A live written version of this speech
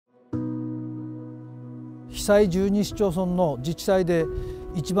被災12市町村の自治体で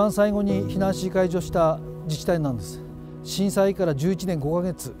一番最後に避難指示解除した自治体なんです。震災から11年5ヶ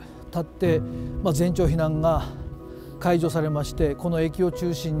月経って、全町避難が解除されまして、この駅を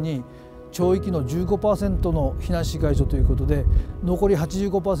中心に町域の 15% の避難指示解除ということで、残り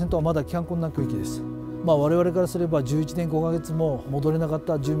 85% はまだ帰還困難区域です。我々からすれば11年5ヶ月も戻れなかっ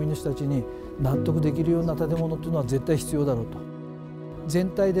た住民の人たちに納得できるような建物というのは絶対必要だろうと。全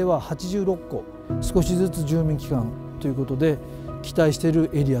体では86戸、少しずつ住民帰還ということで期待している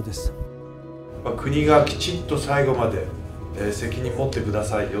エリアです。国がきちっと最後まで責任持ってくだ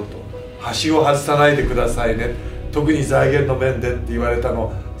さいよと、橋を外さないでくださいね、特に財源の面でって言われた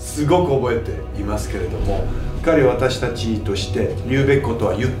のすごく覚えていますけれども、しっかり私たちとして言うべきこと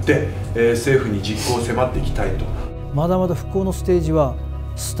は言って、政府に実行を迫っていきたいと。まだまだ復興のステージは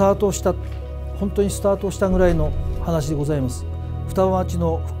スタートした、本当にスタートしたぐらいの話でございます。双葉町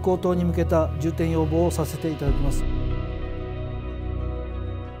の復興等に向けた重点要望をさせていただきます。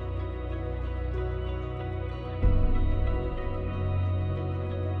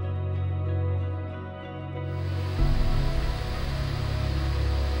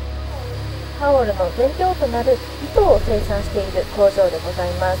タオルの原料となる糸を生産している工場でござい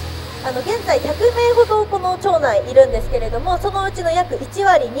ます。現在100名ほどこの町内いるんですけれども、そのうちの約1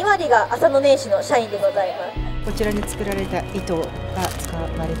割2割が浅野年始の社員でございます。こちらに作られた糸が使わ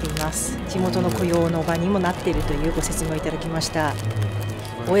れています。地元の雇用の場にもなっているというご説明をいただきました。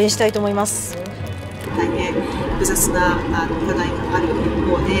応援したいと思います。大変複雑な課題がある一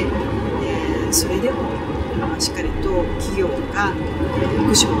方で、それでもしっかりと企業が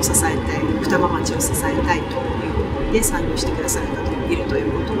福島を支えたい、双葉町を支えたいという思いで参入してくださる方もいるとい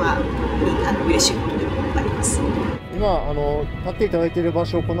うことは嬉しいことでもあります。今立っていただいている場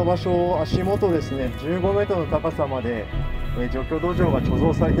所、この場所足元ですね、15メートルの高さまで除去土壌が貯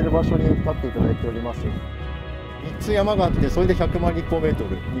蔵されている場所に立っていただいております。3つ山があって、それで100万立方メート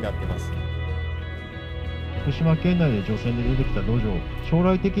ルになっています。福島県内で除染で出てきた土壌、将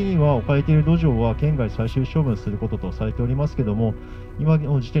来的には置かれている土壌は県外最終処分することとされておりますけれども、今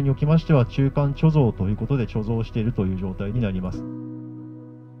の時点におきましては中間貯蔵ということで貯蔵しているという状態になります。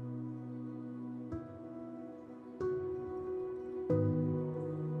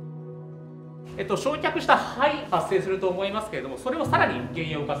焼却した灰発生すると思いますけれども、それをさらに原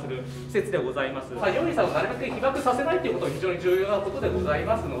油化する施設でございます。作業員さんをなるべく被爆させないということが非常に重要なことでござい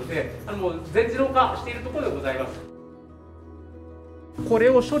ますので、もう全自動化しているところでございます。これ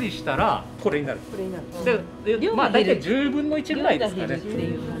を処理したらこれになる。これになる。で、大体10分の1ぐらいですかね。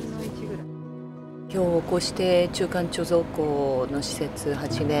今日こうして中間貯蔵庫の施設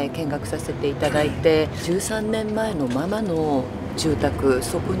8年見学させていただいて、13年前のままの住宅、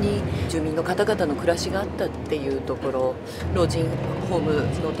そこに住民の方々の暮らしがあったっていうところ、老人ホーム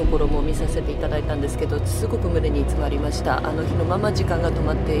のところも見させていただいたんですけど、すごく胸に詰まりました。あの日のまま時間が止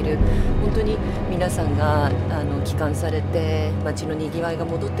まっている、本当に皆さんが帰還されて街のにぎわいが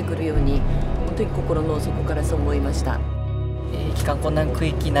戻ってくるように、本当に心の底からそう思いました。帰還困難区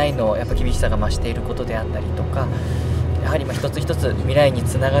域内のやっぱ厳しさが増していることであったりとか、やはり一つ一つ未来に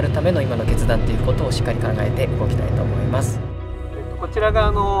つながるための今の決断ということをしっかり考えて動きたいと思います。こちら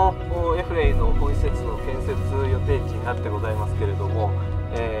がエフレイの本施設の建設予定地になってございますけれども、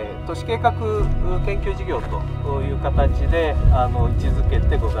都市計画研究事業という形で位置づけ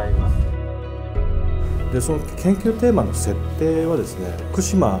てございます。でその研究テーマの設定はですね、福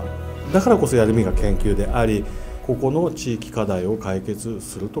島だからこそやる意味が研究であり、ここの地域課題を解決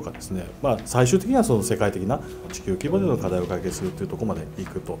するとかですね、最終的にはその世界的な地球規模での課題を解決するというところまでい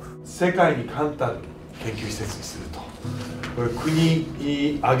くと。世界に冠たる研究施設にすると、これ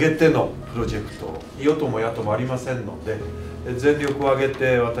国挙げてのプロジェクト、与党も野党もありませんので、全力を挙げ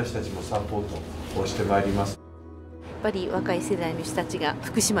て私たちもサポートをしてまいります。やっぱり若い世代の人たちが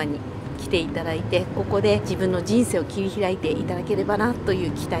福島に来ていただいて、ここで自分の人生を切り開いていただければなとい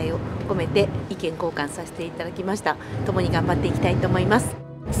う期待を込めて意見交換させていただきました。共に頑張っていきたいと思います。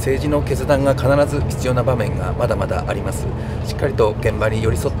政治の決断が必ず必要な場面がまだまだあります。しっかりと現場に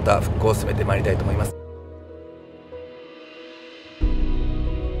寄り添った復興を進めてまいりたいと思います。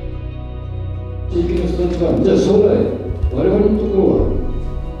地域の人たちは、じゃあ将来我々のところは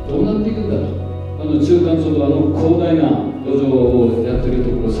どうなっていくんだと。中間貯蔵広大な土壌をやってると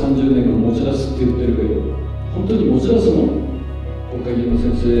ころ30年間持ち出すって言ってるけど、本当に持ち出すの国会議員の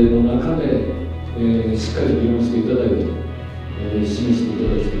先生の中で、しっかり議論していただいて、示してい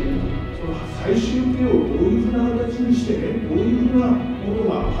ただきたいな。その最終形をどういうふうな形にしてね、どういうふうなこと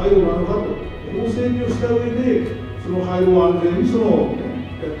が廃炉なのかと、この整備をした上で、その廃炉を安全にや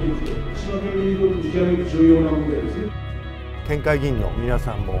っていくと、福島県民にとって極めて重要な問題ですね。県会議員の皆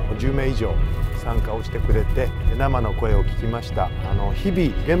さんも10名以上参加をしてくれて生の声を聞きました。日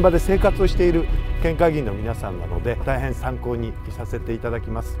々現場で生活をしている県会議員の皆さんなので大変参考にさせていただき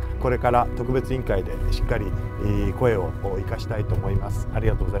ます。これから特別委員会でしっかり声を生かしたいと思います。あり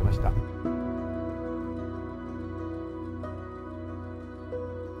がとうございました。